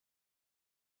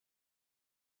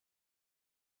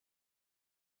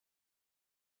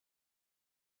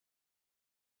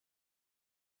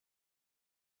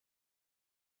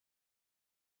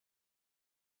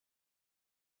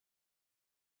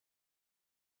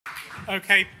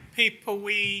Okay, people,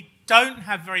 we don't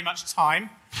have very much time.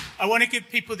 I want to give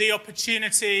people the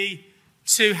opportunity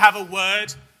to have a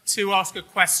word, to ask a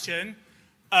question.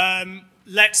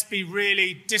 Let's be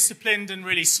really disciplined and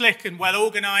really slick and well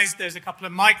organised. There's a couple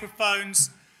of microphones.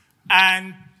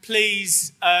 And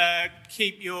please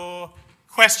keep your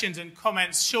questions and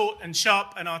comments short and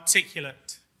sharp and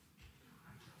articulate.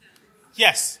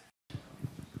 Yes.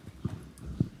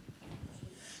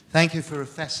 Thank you for a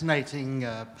fascinating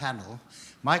panel.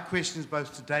 My question is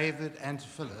both to David and to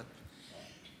Philip.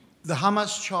 The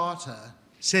Hamas Charter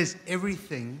says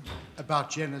everything about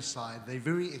genocide. They're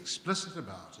very explicit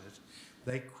about it.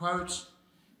 They quote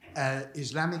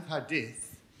Islamic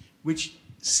hadith, which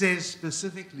says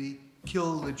specifically,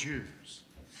 kill the Jews.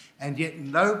 And yet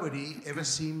nobody ever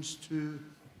seems to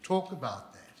talk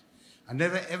about that. I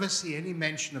never ever see any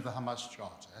mention of the Hamas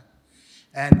Charter.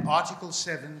 And Article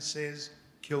 7 says,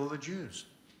 kill the Jews.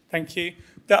 Thank you.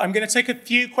 I'm going to take a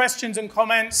few questions and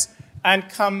comments and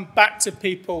come back to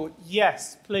people.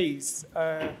 Yes, please.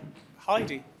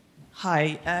 Heidi.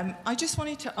 Hi. I just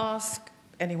wanted to ask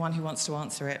anyone who wants to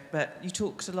answer it, but you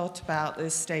talked a lot about the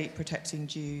state protecting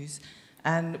Jews,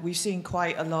 and we've seen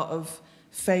quite a lot of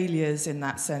failures in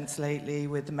that sense lately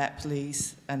with the Met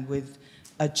Police and with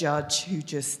a judge who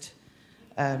just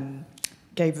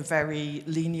gave a very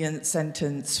lenient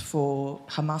sentence for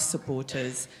Hamas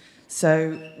supporters.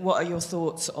 So what are your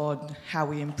thoughts on how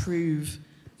we improve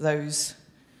the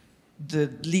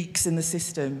leaks in the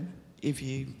system, if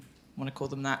you want to call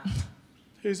them that?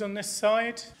 Who's on this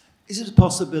side? Is it a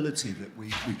possibility that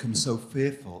we've become so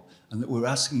fearful and that we're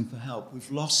asking for help?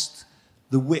 We've lost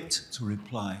the wit to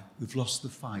reply. We've lost the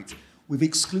fight. We've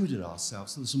excluded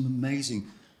ourselves. There's some amazing...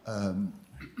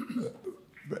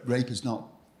 rape is not...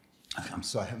 I'm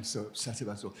sorry, I'm so upset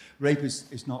about it all. Rape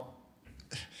is not...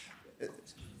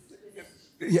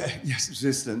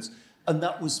 resistance. And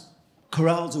that was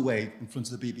corralled away in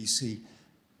front of the BBC.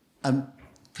 And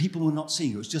people were not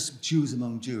seeing it. It was just Jews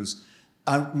among Jews.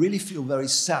 I really feel very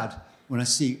sad when I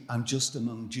see I'm just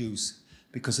among Jews.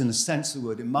 Because in a sense of the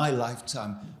word, in my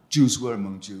lifetime, Jews were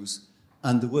among Jews.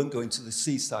 And they weren't going to the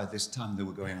seaside this time, they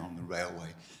were going on the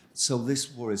railway. So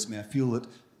this worries me. I feel that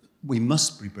we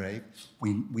must be brave.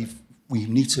 We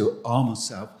need to arm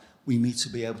ourselves. We need to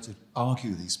be able to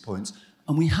argue these points.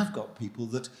 And we have got people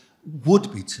that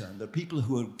would be turned. There are people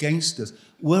who are against us.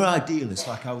 We're idealists,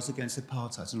 like I was against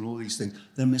apartheid and all these things.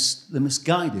 They're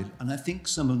misguided, and I think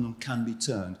some of them can be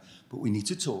turned. But we need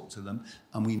to talk to them,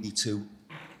 and we need to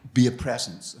be a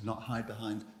presence and not hide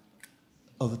behind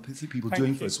other people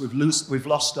doing for us. We've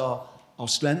lost our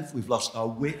strength, we've lost our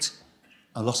wit,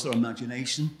 and lost our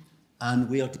imagination, and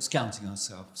we are discounting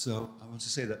ourselves. So I want to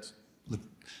say that with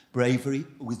bravery,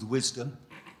 with wisdom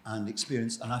and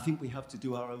experience, and I think we have to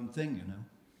do our own thing, you know.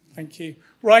 Thank you.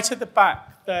 Right at the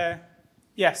back there.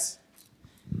 Yes.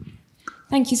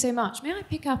 Thank you so much. May I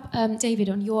pick up, David,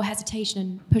 on your hesitation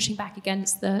in pushing back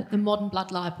against the modern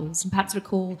blood libels, and perhaps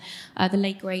recall the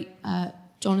late, great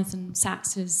Jonathan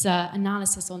Sachs's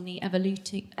analysis on the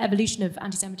evolution of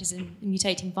anti-Semitism, the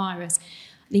mutating virus,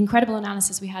 the incredible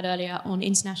analysis we had earlier on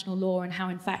international law and how,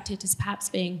 in fact, it is perhaps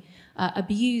being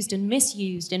abused and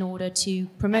misused in order to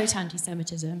promote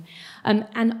anti-Semitism,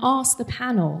 and ask the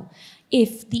panel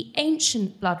if the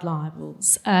ancient blood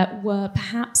libels were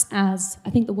perhaps, as I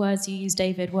think the words you used,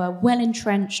 David, were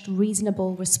well-entrenched,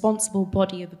 reasonable, responsible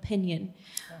body of opinion,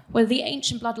 whether the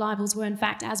ancient blood libels were in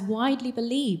fact as widely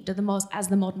believed as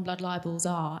the modern blood libels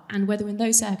are, and whether in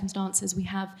those circumstances we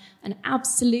have an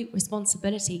absolute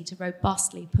responsibility to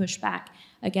robustly push back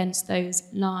against those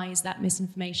lies, that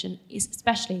misinformation,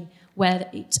 especially where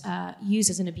it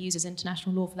uses and abuses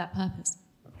international law for that purpose.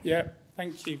 Yeah,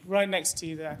 thank you. Right next to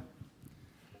you there.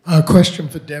 A question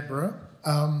for Deborah.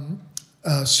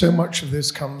 So much of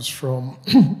this comes from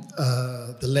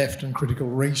the left and critical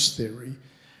race theory.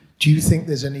 Do you think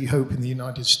there's any hope in the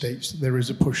United States that there is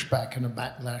a pushback and a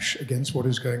backlash against what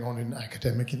is going on in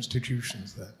academic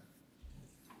institutions there?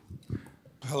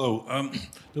 Hello. There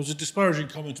was a disparaging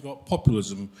comment about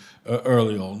populism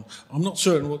early on. I'm not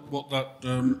certain what that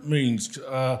means,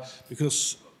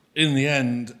 because in the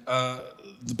end,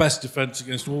 the best defence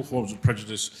against all forms of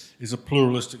prejudice is a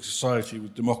pluralistic society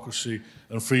with democracy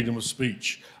and freedom of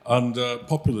speech. And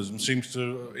populism seems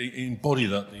to embody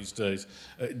that these days.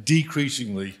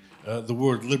 Decreasingly, the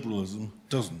word liberalism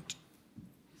doesn't.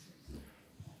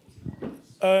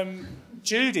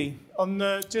 Judy,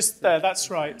 just there, that's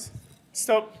right.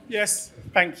 Stop, yes,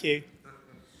 thank you.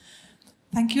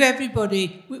 Thank you,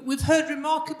 everybody. We've heard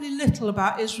remarkably little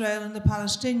about Israel and the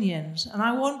Palestinians, and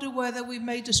I wonder whether we've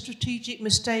made a strategic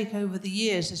mistake over the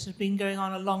years. This has been going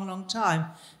on a long, long time,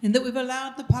 in that we've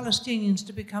allowed the Palestinians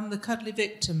to become the cuddly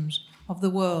victims of the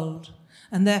world,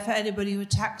 and therefore anybody who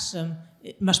attacks them,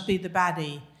 it must be the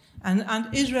baddie. And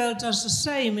Israel does the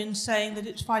same in saying that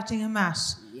it's fighting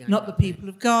Hamas, not the people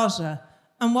of Gaza.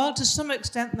 And while to some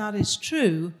extent that is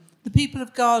true, the people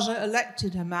of Gaza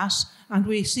elected Hamas, and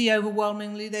we see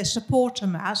overwhelmingly they support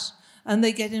Hamas, and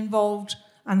they get involved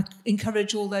and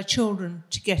encourage all their children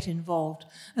to get involved.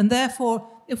 And therefore,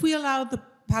 if we allowed the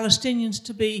Palestinians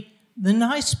to be the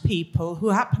nice people who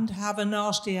happen to have a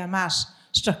nasty Hamas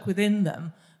stuck within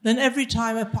them, then every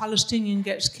time a Palestinian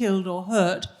gets killed or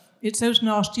hurt, it's those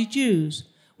nasty Jews.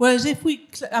 Whereas if we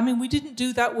didn't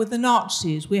do that with the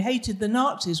Nazis. We hated the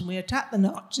Nazis and we attacked the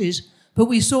Nazis, but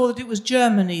we saw that it was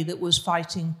Germany that was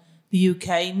fighting the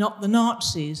UK, not the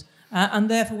Nazis, and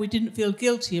therefore we didn't feel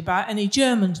guilty about any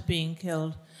Germans being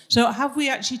killed. So have we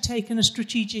actually taken a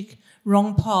strategic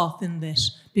wrong path in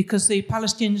this? Because the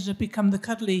Palestinians have become the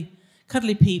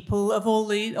cuddly people of all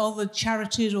the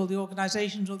charities, all the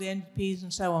organisations, all the NGOs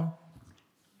and so on.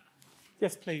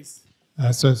 Yes, please.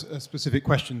 So a specific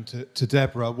question to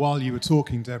Deborah. While you were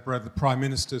talking, Deborah, the Prime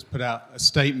Minister's put out a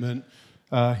statement.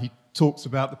 He talks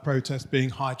about the protest being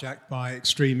hijacked by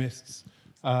extremists,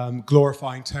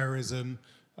 glorifying terrorism,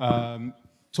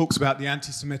 talks about the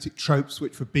anti-Semitic tropes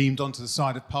which were beamed onto the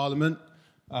side of Parliament,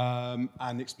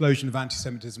 and the explosion of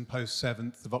anti-Semitism post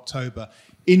 7th of October.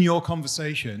 In your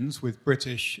conversations with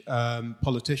British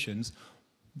politicians,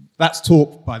 that's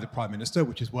talk by the Prime Minister,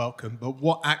 which is welcome, but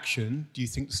what action do you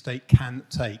think the state can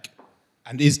take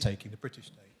and is taking, the British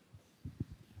state?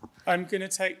 I'm going to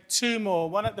take two more.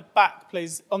 One at the back,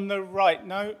 please. On the right.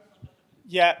 No?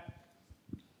 Yeah.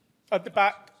 At the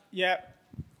back. Yeah.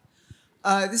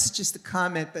 This is just a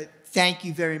comment, but thank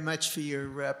you very much for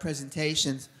your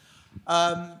presentations.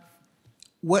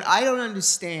 What I don't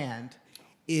understand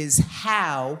is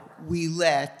how we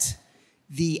let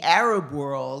the Arab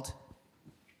world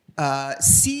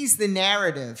seize the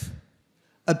narrative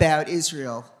about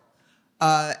Israel.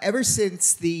 Ever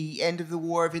since the end of the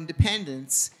War of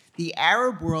Independence, the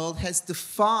Arab world has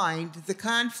defined the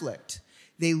conflict.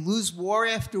 They lose war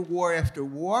after war after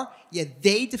war, yet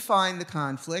they define the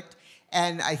conflict.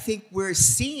 And I think we're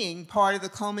seeing part of the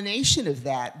culmination of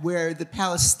that, where the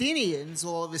Palestinians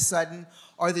all of a sudden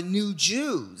are the new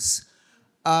Jews.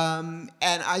 And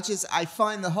I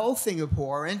find the whole thing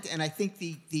abhorrent, and I think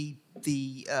the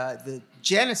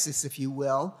genesis, if you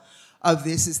will, of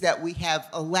this is that we have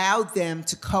allowed them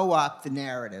to co-opt the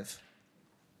narrative.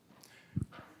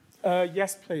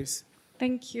 Yes, please.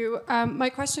 Thank you. My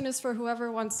question is for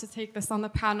whoever wants to take this on the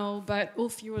panel, but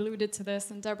Ulf, you alluded to this,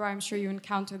 and Deborah, I'm sure you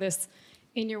encounter this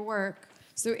in your work.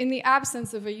 So in the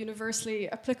absence of a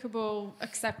universally applicable,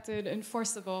 accepted,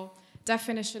 enforceable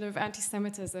definition of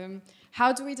anti-Semitism,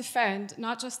 how do we defend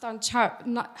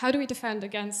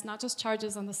against not just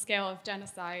charges on the scale of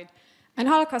genocide and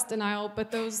Holocaust denial,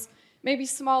 but those maybe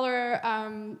smaller,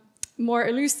 more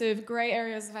elusive gray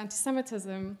areas of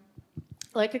anti-Semitism,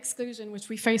 like exclusion, which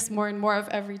we face more and more of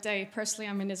every day. Personally,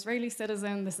 I'm an Israeli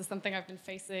citizen. This is something I've been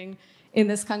facing in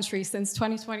this country since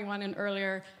 2021 and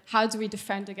earlier. How do we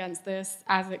defend against this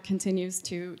as it continues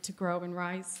to grow and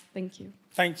rise? Thank you.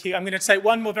 Thank you. I'm going to take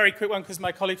one more very quick one because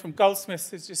my colleague from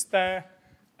Goldsmiths is just there,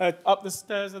 up the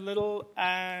stairs a little,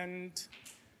 and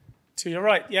to your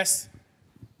right. Yes?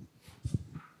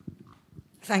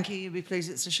 Thank you. You'll be pleased.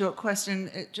 It's a short question.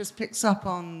 It just picks up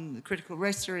on the critical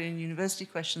race theory and university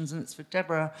questions, and it's for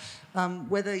Deborah.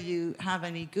 Whether you have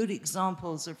any good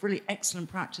examples of really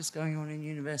excellent practice going on in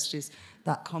universities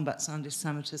that combats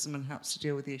anti-Semitism and helps to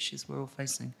deal with the issues we're all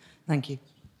facing. Thank you.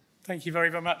 Thank you very,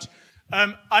 very much.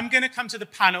 I'm going to come to the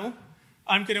panel.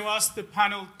 I'm going to ask the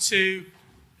panel to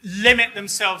limit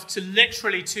themselves to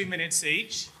literally 2 minutes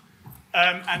each,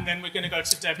 and then we're going to go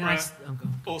to Deborah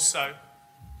also.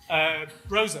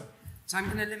 Rosa. So I'm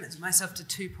going to limit myself to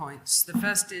 2 points. The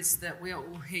first is that we are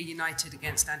all here united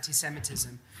against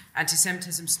anti-Semitism.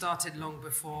 Anti-Semitism started long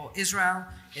before Israel.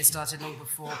 It started long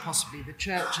before possibly the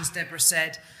church, as Deborah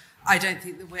said. I don't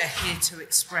think that we're here to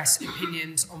express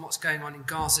opinions on what's going on in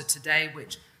Gaza today,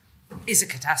 which is a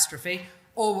catastrophe,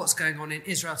 or what's going on in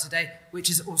Israel today, which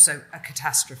is also a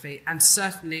catastrophe. And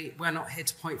certainly we're not here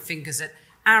to point fingers at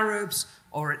Arabs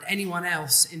or at anyone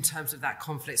else in terms of that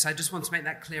conflict. So I just want to make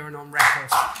that clear and on record.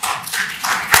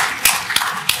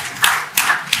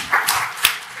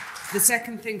 The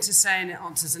second thing to say, and it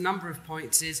answers a number of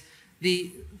points, is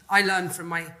I learned from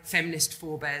my feminist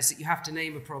forebears that you have to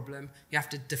name a problem, you have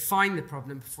to define the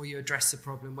problem before you address the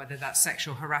problem, whether that's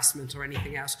sexual harassment or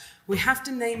anything else. We have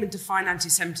to name and define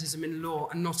anti-Semitism in law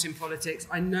and not in politics.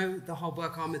 I know the hard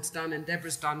work Ahmed's done and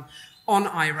Deborah's done on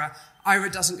IRA. IRA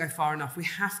doesn't go far enough. We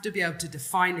have to be able to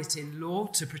define it in law,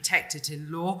 to protect it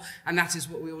in law, and that is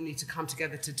what we all need to come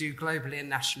together to do globally and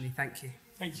nationally. Thank you.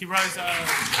 Thank you, Rosa.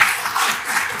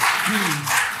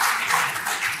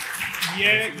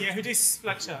 Yehudis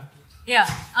Fletcher. Yeah,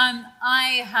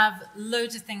 I have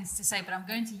loads of things to say, but I'm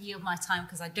going to yield my time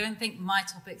because I don't think my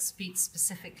topic speaks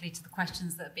specifically to the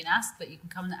questions that have been asked, but you can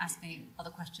come and ask me other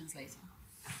questions later.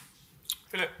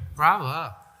 Philip.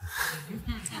 Bravo.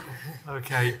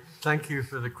 Okay, thank you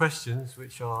for the questions,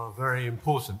 which are very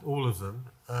important, all of them.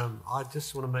 I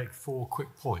just want to make 4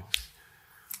 quick points.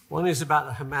 One is about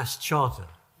the Hamas Charter,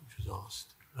 which was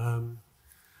asked.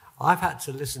 I've had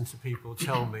to listen to people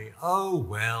tell me, oh,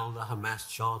 well, the Hamas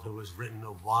Charter was written a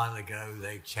while ago,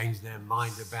 they changed their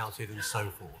mind about it and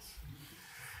so forth.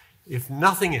 If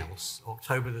nothing else,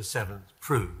 October the 7th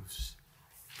proves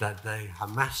that the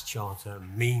Hamas Charter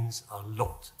means a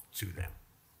lot to them.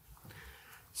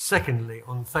 Secondly,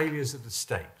 on failures of the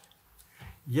state,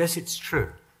 yes, it's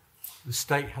true. The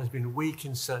state has been weak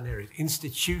in certain areas.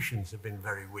 Institutions have been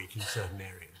very weak in certain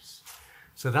areas.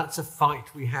 So that's a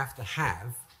fight we have to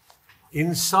have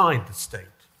inside the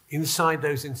state, inside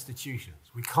those institutions.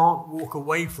 We can't walk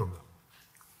away from them.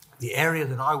 The area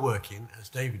that I work in, as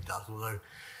David does, although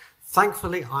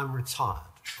thankfully I'm retired,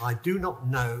 I do not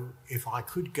know if I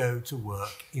could go to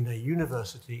work in a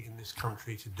university in this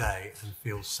country today and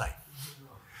feel safe.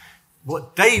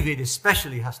 What David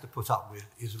especially has to put up with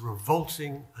is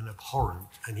revolting and abhorrent,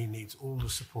 and he needs all the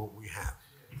support we have.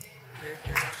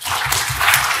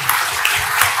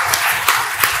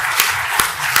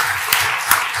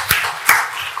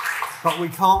 But we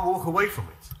can't walk away from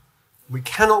it. We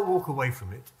cannot walk away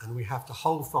from it, and we have to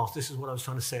hold fast. This is what I was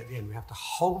trying to say at the end. We have to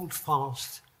hold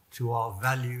fast to our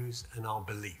values and our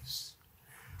beliefs.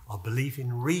 Our belief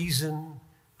in reason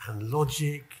and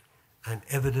logic and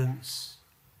evidence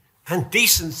and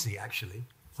decency, actually,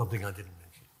 something I didn't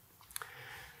mention.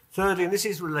 Thirdly, and this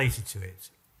is related to it,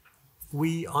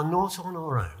 we are not on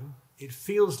our own. It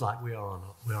feels like we are on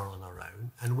our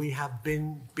own, and we have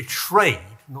been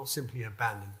betrayed, not simply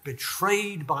abandoned,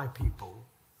 betrayed by people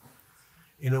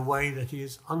in a way that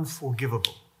is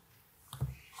unforgivable.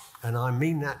 And I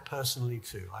mean that personally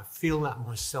too. I feel that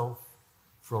myself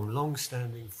from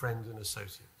long-standing friends and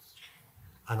associates.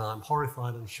 And I'm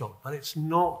horrified and shocked. But it's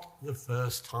not the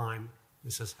first time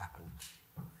this has happened.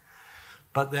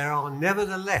 But there are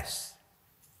nevertheless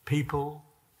people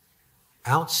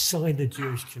outside the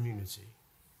Jewish community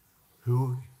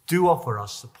who do offer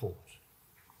us support.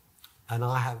 And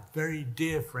I have very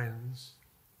dear friends,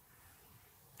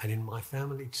 and in my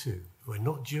family too, who are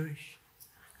not Jewish,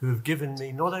 who have given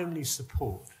me not only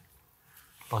support,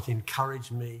 but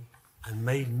encouraged me and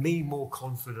made me more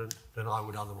confident than I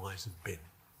would otherwise have been.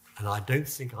 And I don't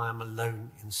think I am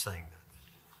alone in saying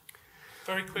that.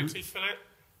 Very quickly, Philip.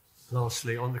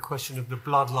 Lastly, on the question of the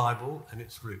blood libel and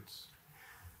its roots.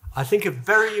 I think a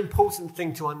very important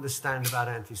thing to understand about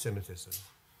anti-Semitism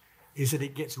is that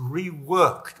it gets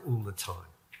reworked all the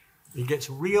time. It gets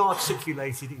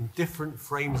re-articulated in different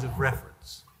frames of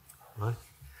reference, right?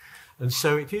 And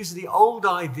so it is the old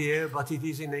idea, but it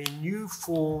is in a new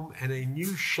form and a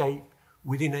new shape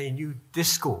within a new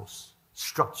discourse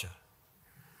structure.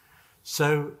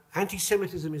 So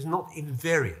anti-Semitism is not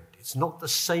invariant. It's not the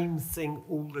same thing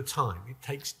all the time. It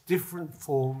takes different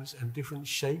forms and different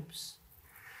shapes,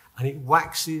 and it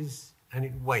waxes and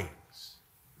it wanes.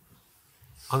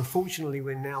 Unfortunately,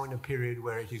 we're now in a period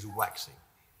where it is waxing.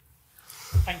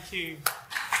 Thank you.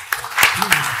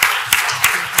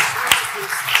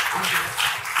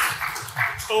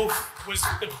 Ulf,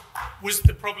 was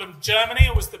the problem Germany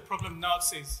or was the problem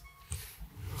Nazis?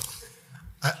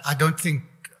 I don't think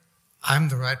I'm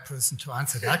the right person to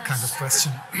answer that kind of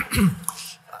question.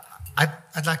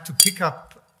 I'd like to pick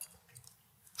up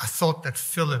a thought that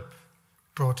Philip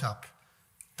brought up,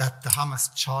 that the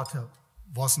Hamas Charter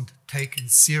wasn't taken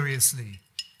seriously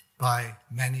by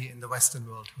many in the Western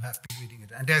world who have been reading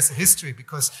it. And there's a history,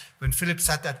 because when Philip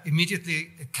said that,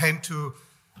 immediately it came to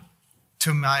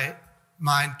my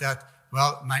mind that,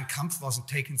 well, Mein Kampf wasn't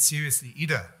taken seriously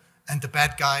either. And the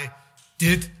bad guy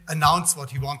did announce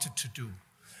what he wanted to do.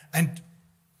 And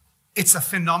it's a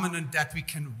phenomenon that we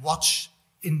can watch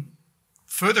in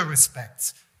further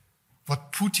respects.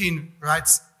 What Putin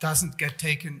writes doesn't get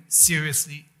taken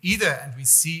seriously either. And we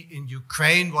see in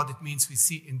Ukraine what it means. We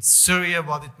see in Syria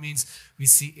what it means. We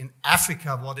see in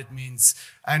Africa what it means.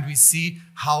 And we see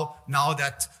how now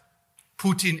that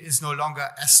Putin is no longer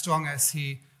as strong as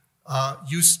he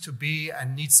used to be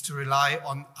and needs to rely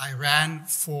on Iran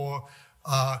for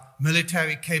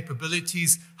military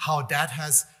capabilities, how that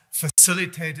has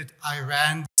facilitated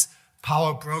Iran's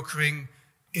power brokering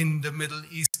in the Middle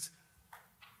East,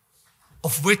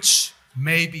 of which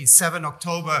maybe 7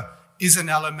 October is an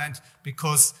element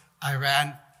because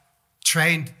Iran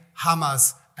trained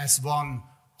Hamas as one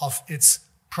of its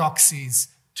proxies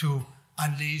to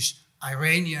unleash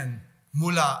Iranian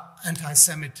mullah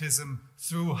anti-Semitism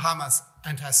through Hamas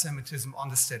anti-Semitism on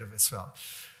the State of Israel.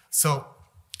 So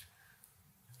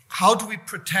how do we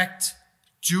protect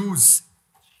Jews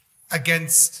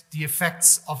against the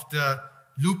effects of the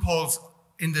loopholes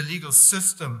in the legal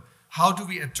system? How do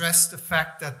we address the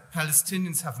fact that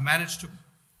Palestinians have managed to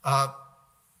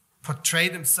portray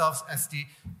themselves as the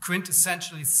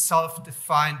quintessentially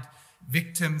self-defined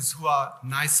victims who are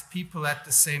nice people at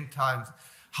the same time?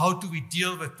 How do we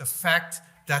deal with the fact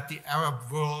that the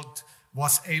Arab world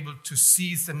was able to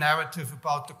seize the narrative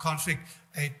about the conflict?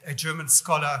 A German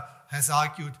scholar has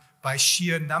argued by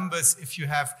sheer numbers, if you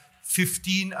have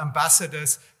 15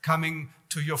 ambassadors coming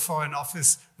to your foreign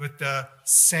office with the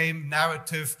same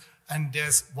narrative, and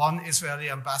there's one Israeli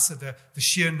ambassador, the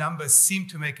sheer numbers seem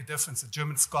to make a difference. A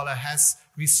German scholar has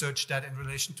researched that in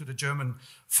relation to the German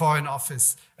Foreign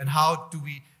Office. And how do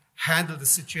we handle the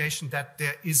situation that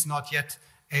there is not yet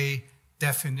a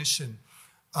definition?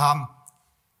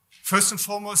 First and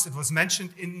foremost, it was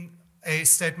mentioned in a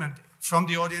statement from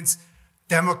the audience,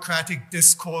 democratic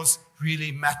discourse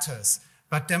really matters.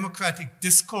 But democratic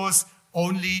discourse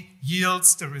only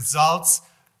yields the results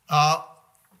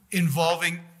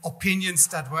involving opinions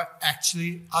that were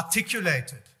actually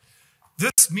articulated.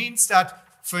 This means that,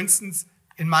 for instance,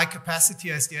 in my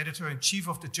capacity as the editor-in-chief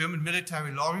of the German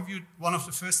Military Law Review, one of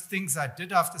the first things I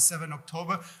did after 7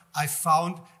 October, I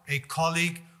found a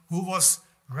colleague who was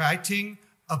writing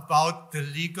about the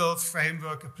legal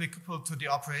framework applicable to the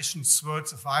Operation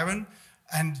Swords of Iron,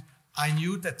 and I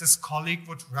knew that this colleague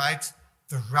would write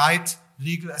the right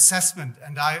legal assessment,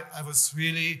 and I was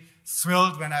really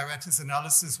thrilled when I read his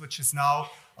analysis, which is now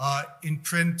in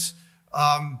print,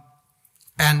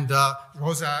 and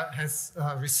Rosa has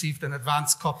received an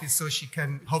advance copy, so she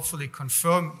can hopefully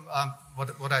confirm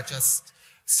what I just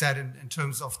said in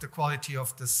terms of the quality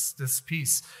of this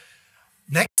piece.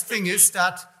 Next thing is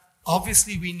that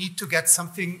obviously we need to get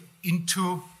something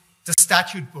into the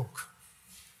statute book,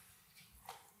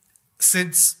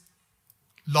 since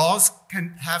laws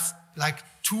can have like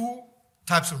two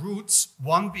types of roots,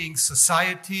 one being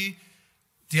society,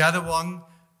 the other one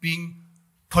being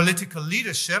political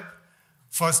leadership.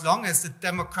 For as long as the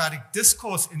democratic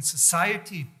discourse in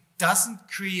society doesn't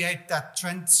create that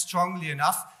trend strongly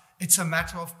enough, it's a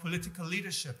matter of political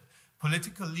leadership.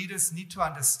 Political leaders need to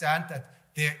understand that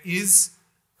there is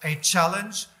a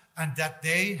challenge and that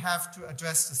they have to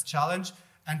address this challenge.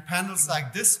 And panels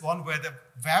like this one, where the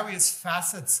various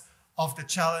facets of the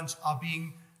challenge are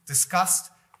being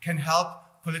discussed, can help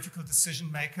political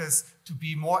decision makers to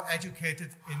be more educated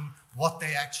in what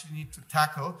they actually need to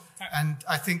tackle. And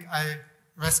I think I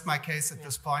rest my case at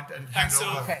this point and hand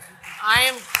over. Okay. I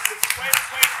am.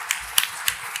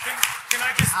 Can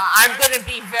I just? I'm going to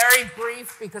be very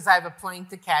brief because I have a plane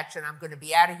to catch and I'm going to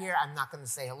be out of here. I'm not going to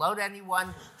say hello to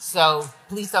anyone. So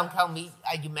please don't tell me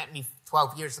you met me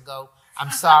 12 years ago.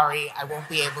 I'm sorry. I won't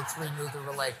be able to renew the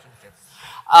relationship.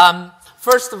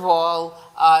 First of all,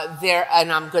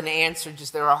 and I'm going to answer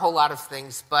just, there are a whole lot of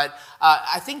things, but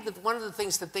I think that one of the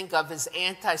things to think of is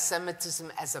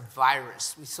anti-Semitism as a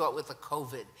virus. We saw it with the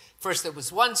COVID. First there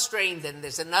was one strain, then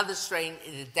there's another strain,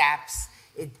 it adapts,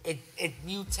 it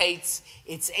mutates,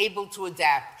 it's able to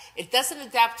adapt. It doesn't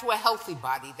adapt to a healthy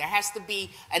body. There has to be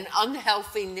an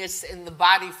unhealthiness in the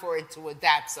body for it to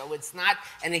adapt, so it's not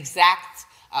an exact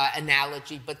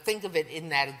analogy, but think of it in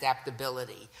that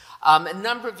adaptability. A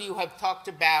number of you have talked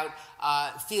about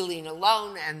feeling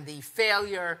alone and the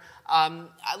failure.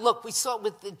 Look, we saw it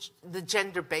with the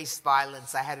gender-based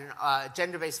violence. I had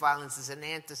gender-based violence is an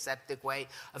antiseptic way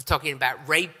of talking about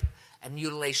rape and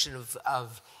mutilation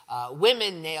of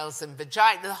women, nails and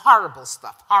vagina, the horrible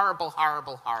stuff, horrible,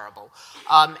 horrible, horrible.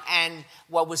 And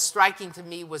what was striking to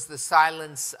me was the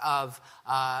silence of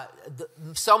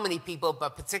so many people,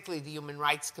 but particularly the human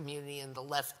rights community and the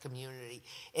left community.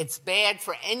 It's bad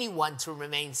for anyone to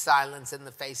remain silent in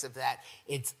the face of that.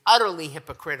 It's utterly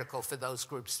hypocritical for those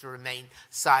groups to remain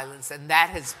silent, and that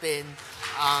has been...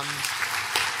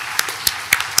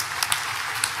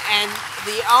 and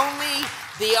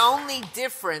The only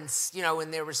difference, you know,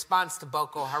 in their response to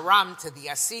Boko Haram, to the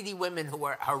Yazidi women who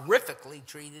were horrifically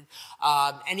treated,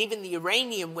 and even the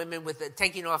Iranian women with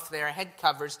taking off their head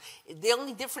covers, the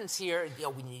only difference here, you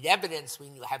know, we need evidence, we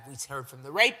heard from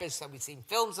the rapists, have we seen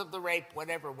films of the rape,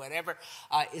 whatever,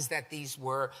 is that these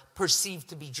were perceived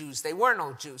to be Jews. They weren't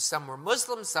all Jews. Some were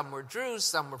Muslims, some were Druze,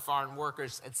 some were foreign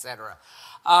workers, etc.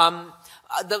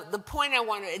 The point I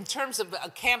want to, in terms of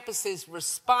campuses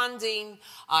responding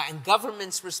and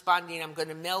governments responding, I'm going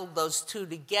to meld those two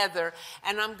together.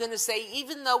 And I'm going to say,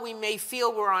 even though we may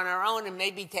feel we're on our own, and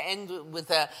maybe to end with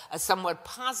a somewhat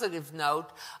positive note,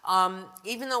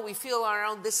 even though we feel on our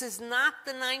own, this is not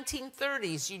the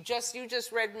 1930s. You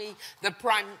just read me the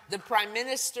Prime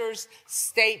Minister's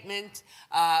statement.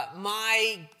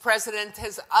 My president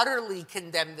has utterly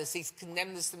condemned this. He's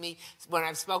condemned this to me when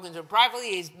I've spoken to him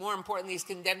privately. More importantly, he's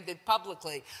condemned it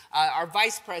publicly. Our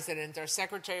vice president, our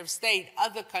secretary of state,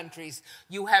 other countries.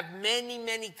 You have many,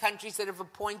 many countries that have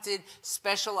appointed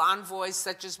special envoys,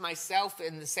 such as myself,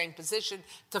 in the same position,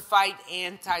 to fight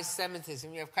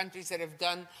anti-Semitism. You have countries that have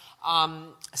done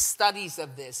studies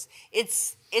of this.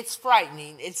 It's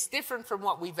frightening. It's different from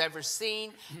what we've ever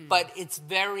seen, but it's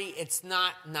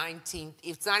not even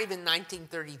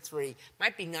 1933. It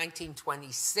might be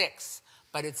 1926.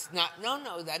 But it's not, no,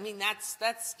 I mean,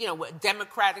 that's you know,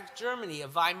 democratic Germany, a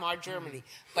Weimar Germany.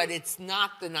 But it's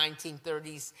not the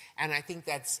 1930s, and I think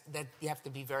that you have to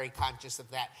be very conscious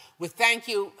of that. With thank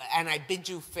you, and I bid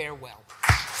you farewell.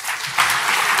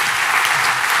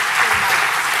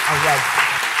 All right.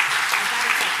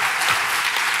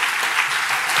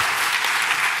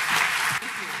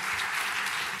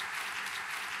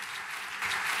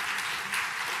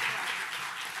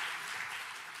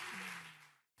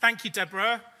 Thank you,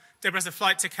 Deborah. Deborah has a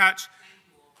flight to catch.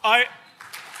 I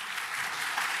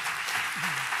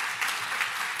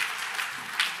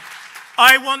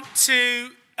want to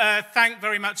thank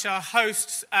very much our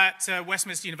hosts at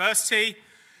Westminster University.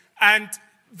 And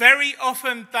very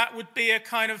often that would be a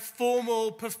kind of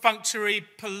formal, perfunctory,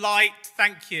 polite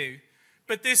thank you.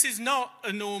 But this is not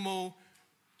a normal,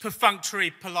 perfunctory,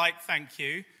 polite thank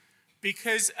you,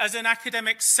 because as an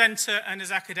academic centre and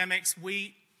as academics,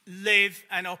 we live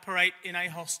and operate in a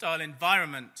hostile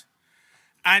environment.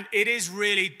 And it is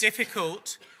really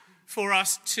difficult for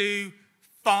us to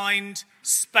find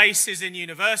spaces in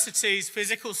universities,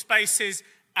 physical spaces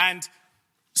and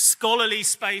scholarly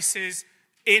spaces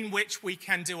in which we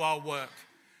can do our work.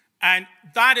 And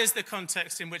that is the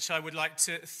context in which I would like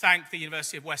to thank the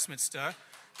University of Westminster.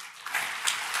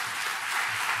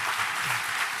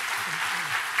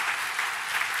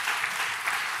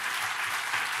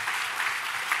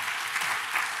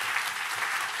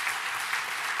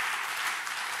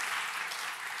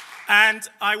 And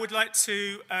I would like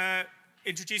to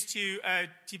introduce to you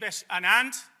Dibyesh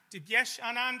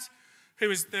Anand,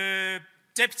 who is the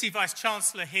Deputy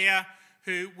Vice-Chancellor here,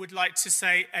 who would like to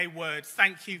say a word.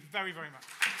 Thank you very, very much.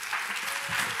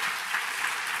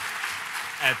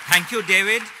 Thank you,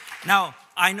 David. Now,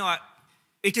 I know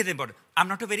it is important. I'm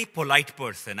not a very polite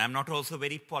person. I'm not also a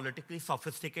very politically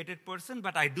sophisticated person,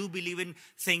 but I do believe in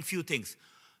saying few things.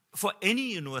 For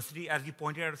any university, as you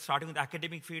pointed out, starting with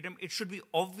academic freedom, it should be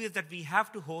obvious that we have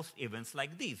to host events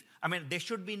like these. I mean, there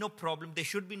should be no problem, there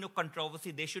should be no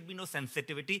controversy, there should be no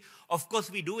sensitivity. Of course,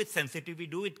 we do it sensitive, we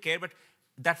do it care, but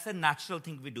that's a natural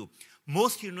thing we do.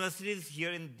 Most universities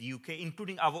here in the UK,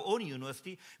 including our own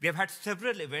university, we have had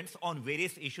several events on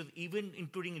various issues, even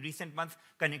including in recent months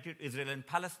connected to Israel and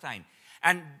Palestine.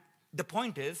 And the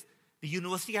point is, the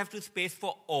university has to space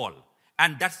for all.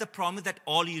 And that's the promise that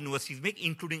all universities make,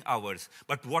 including ours.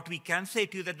 But what we can say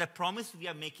to you that the promise we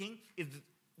are making is,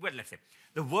 well, let's say,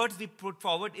 the words we put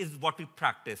forward is what we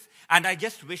practice. And I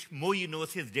just wish more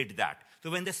universities did that. So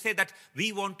when they say that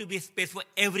we want to be a space for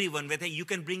everyone, whether you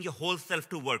can bring your whole self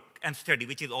to work and study,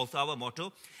 which is also our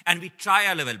motto, and we try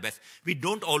our level best. We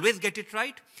don't always get it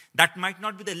right. That might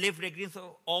not be the lived experience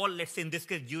of all, let's say in this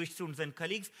case, Jewish students and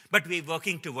colleagues, but we're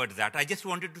working towards that. I just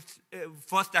wanted to,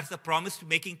 first, that's the promise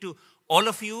making to all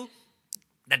of you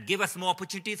that give us more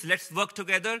opportunities. Let's work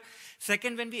together.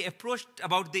 Second, when we approached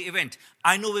about the event,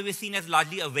 I know we were seen as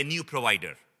largely a venue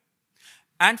provider.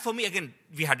 And for me, again,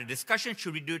 we had a discussion,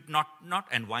 should we do it, not,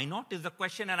 and why not is the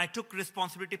question. And I took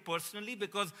responsibility personally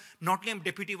because not only I'm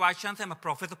Deputy Vice-Chancellor, I'm a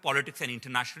Professor of Politics and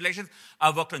International Relations.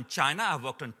 I've worked on China, I've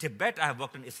worked on Tibet, I've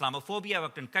worked on Islamophobia, I've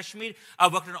worked on Kashmir,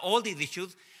 I've worked on all these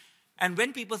issues. And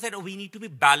when people said, oh, we need to be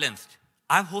balanced,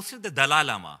 I've hosted the Dalai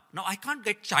Lama. Now, I can't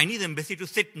get Chinese embassy to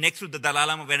sit next to the Dalai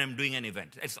Lama when I'm doing an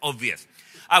event. It's obvious.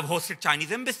 I've hosted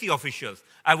Chinese embassy officials.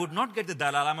 I would not get the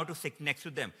Dalai Lama to sit next to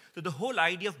them. So the whole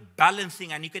idea of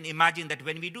balancing, and you can imagine that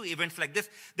when we do events like this,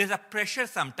 there's a pressure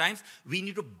sometimes. We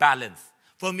need to balance.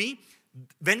 For me,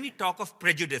 when we talk of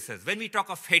prejudices, when we talk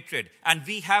of hatred, and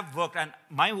we have worked, and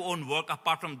my own work,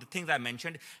 apart from the things I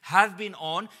mentioned, has been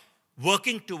on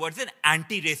working towards an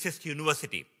anti-racist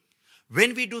university.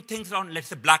 When we do things around, let's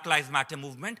say, Black Lives Matter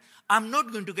movement, I'm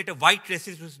not going to get a white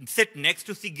racist to sit next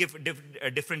to see a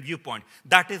different viewpoint.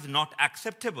 That is not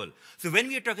acceptable. So when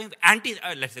we are talking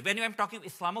let's say, when I'm talking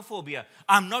Islamophobia,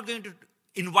 I'm not going to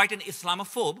invite an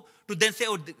Islamophobe to then say,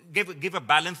 oh, give a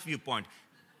balanced viewpoint.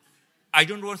 I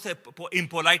don't want to say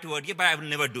impolite word here, but I will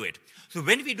never do it. So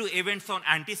when we do events on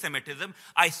anti-Semitism,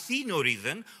 I see no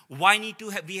reason why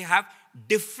we have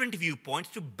different viewpoints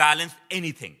to balance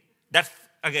anything. That's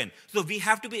again. So we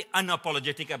have to be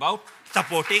unapologetic about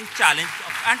supporting challenge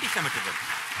of anti-Semitism.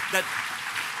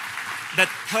 The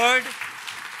third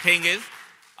thing is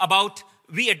about,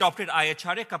 we adopted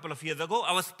IHRA a couple of years ago.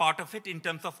 I was part of it in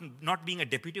terms of not being a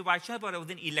deputy vice chancellor, but I was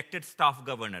an elected staff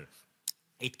governor.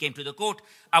 It came to the court.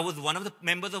 I was one of the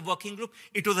members of working group.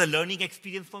 It was a learning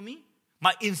experience for me.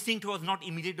 My instinct was not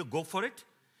immediate to go for it.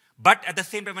 But at the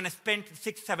same time, when I spent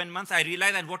 6-7 months, I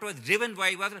realized that what was driven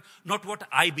by was not what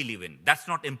I believe in. That's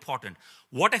not important.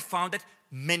 What I found that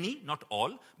many, not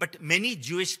all, but many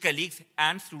Jewish colleagues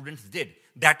and students did,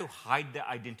 they had to hide their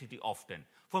identity often.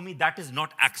 For me, that is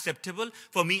not acceptable.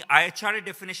 For me, IHRA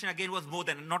definition, again, was more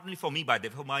than, not only for me, by the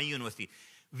way, for my university.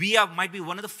 We might be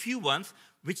one of the few ones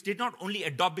which did not only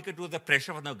adopt because it was the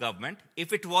pressure from the government.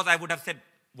 If it was, I would have said,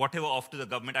 whatever off to the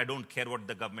government, I don't care what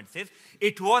the government says.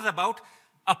 It was about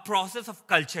a process of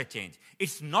culture change.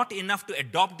 It's not enough to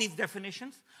adopt these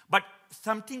definitions, but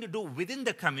something to do within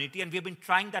the community, and we've been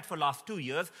trying that for the last 2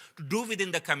 years, to do within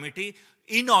the community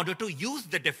in order to use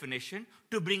the definition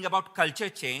to bring about culture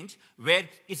change, where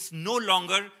it's no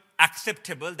longer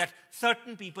acceptable that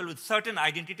certain people with certain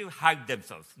identity hide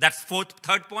themselves. That's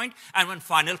third point. And one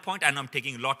final point, and I'm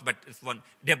taking a lot, but it's one.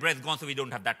 Deborah is gone, so we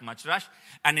don't have that much rush.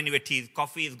 And anyway,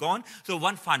 coffee is gone. So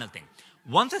one final thing.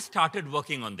 Once I started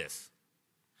working on this,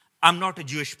 I'm not a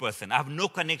Jewish person. I have no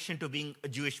connection to being a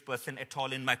Jewish person at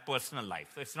all in my personal life.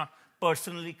 So it's not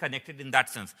personally connected in that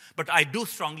sense. But I do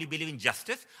strongly believe in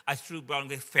justice. I strongly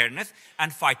believe in fairness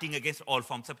and fighting against all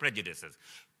forms of prejudices.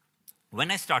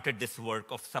 When I started this work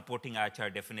of supporting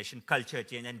IHR definition, culture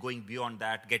change, and going beyond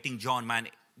that, getting John Mann,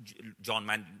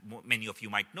 many of you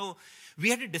might know,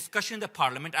 we had a discussion in the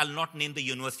parliament. I'll not name the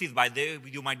universities. By the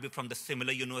way, you might be from the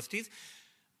similar universities.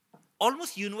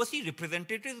 Almost university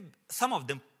representatives, some of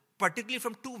them, particularly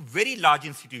from two very large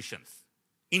institutions,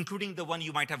 including the one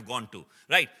you might have gone to,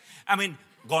 right? I mean,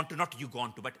 not you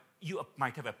gone to, but you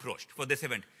might have approached for this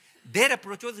event. Their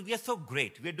approach was, we are so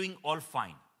great, we are doing all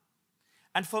fine.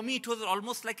 And for me, it was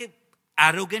almost like an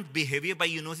arrogant behavior by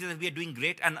universities that we are doing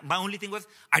great. And my only thing was,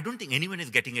 I don't think anyone is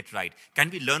getting it right.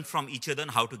 Can we learn from each other on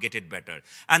how to get it better?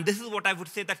 And this is what I would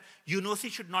say, that university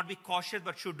should not be cautious,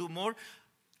 but should do more.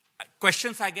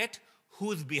 Questions I get,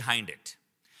 who's behind it?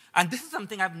 And this is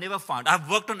something I've never found. I've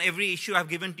worked on every issue I've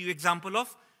given to you example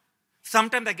of.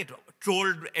 Sometimes I get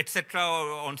trolled, etc.,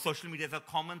 on social media is a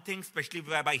common thing, especially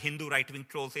by Hindu right-wing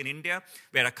trolls in India,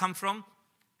 where I come from.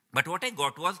 But what I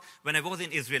got was, when I was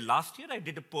in Israel last year, I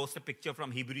did post a picture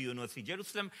from Hebrew University,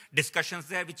 Jerusalem, discussions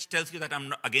there, which tells you that I'm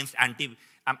not against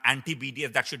I'm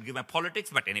anti-BDS, that should give my politics,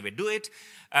 but anyway, do it.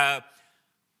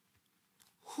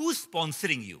 Who's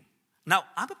sponsoring you? Now,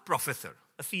 I'm a professor,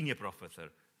 a senior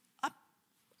professor.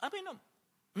 I mean, I'm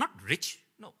not rich.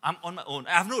 No, I'm on my own.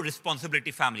 I have no responsibility,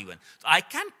 family one. So I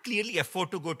can't clearly afford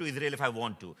to go to Israel if I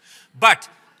want to. But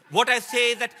what I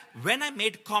say is that when I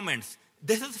made comments,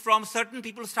 this is from certain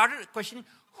people who started questioning,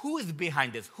 who is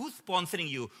behind this? Who's sponsoring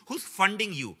you? Who's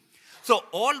funding you? So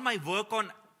all my work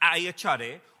on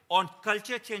IHRA, on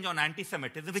culture change, on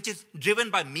anti-Semitism, which is driven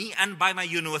by me and by my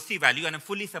university value, and I'm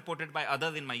fully supported by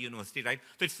others in my university, right?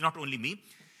 So it's not only me.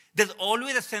 There's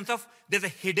always a sense of there's a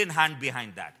hidden hand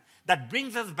behind that. That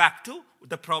brings us back to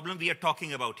the problem we are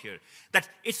talking about here. That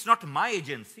it's not my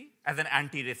agency as an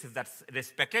anti-racist that's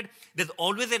respected. There's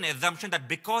always an assumption that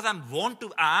because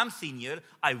I am senior,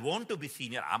 I want to be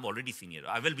senior. I'm already senior.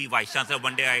 I will be vice chancellor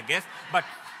one day, I guess. But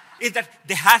is that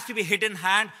there has to be a hidden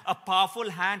hand, a powerful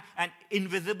hand, an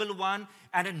invisible one,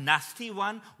 and a nasty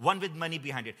one with money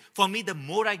behind it. For me, the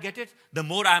more I get it, the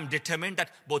more I am determined that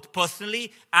both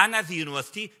personally and as a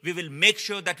university, we will make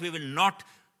sure that we will not,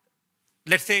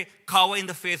 let's say, cower in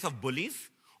the face of bullies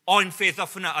or in face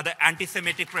of other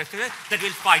anti-Semitic pressures, that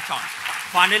we'll fight on.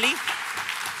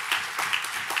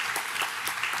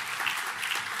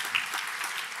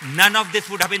 None of this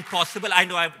would have been possible. I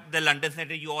know the London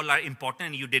Center, you all are important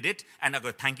and you did it. And I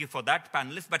go, thank you for that,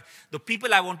 panelists. But the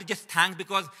people I want to just thank,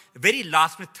 because very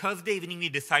last minute, Thursday evening, we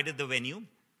decided the venue.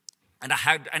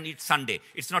 And it's Sunday.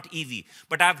 It's not easy.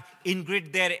 But I have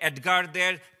Ingrid there, Edgar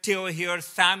there, Theo here,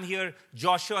 Sam here,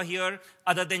 Joshua here.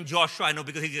 Other than Joshua, I know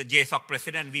because he's a JSOC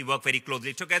president and we work very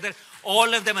closely together.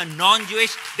 All of them are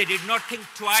non-Jewish. They did not think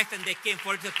twice and they came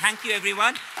forward. So thank you,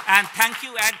 everyone. And thank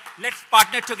you. And let's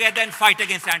partner together and fight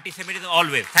against anti-Semitism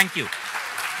always. Thank you.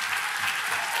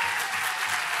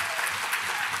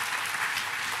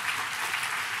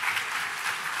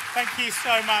 Thank you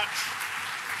so much.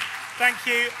 Thank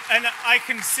you. And I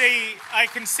can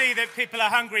see that people are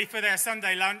hungry for their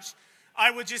Sunday lunch. I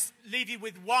would just leave you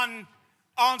with one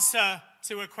answer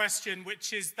to a question,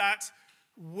 which is that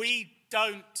we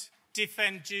don't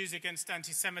defend Jews against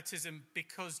anti-Semitism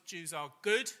because Jews are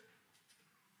good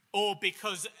or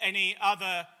because any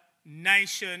other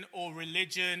nation or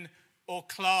religion or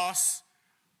class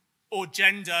or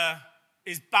gender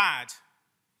is bad.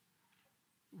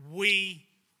 We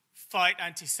fight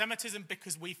anti-Semitism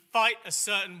because we fight a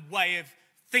certain way of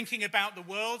thinking about the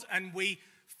world, and we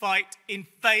fight in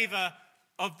favor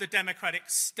of the democratic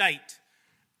state.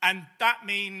 And that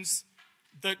means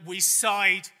that we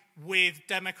side with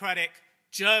democratic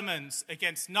Germans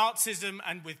against Nazism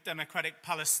and with democratic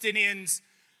Palestinians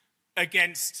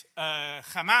against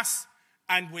Hamas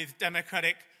and with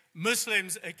democratic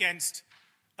Muslims against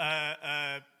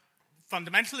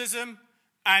fundamentalism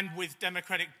and with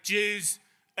democratic Jews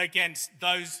against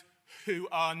those who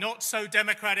are not so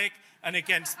democratic and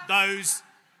against those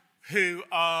who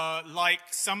are, like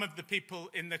some of the people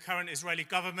in the current Israeli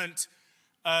government,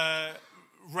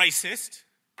 racist.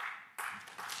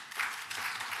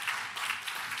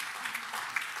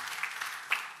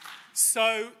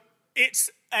 So it's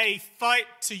a fight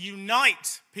to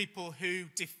unite people who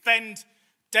defend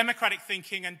democratic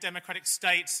thinking and democratic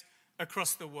states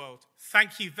across the world.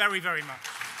 Thank you very, very much.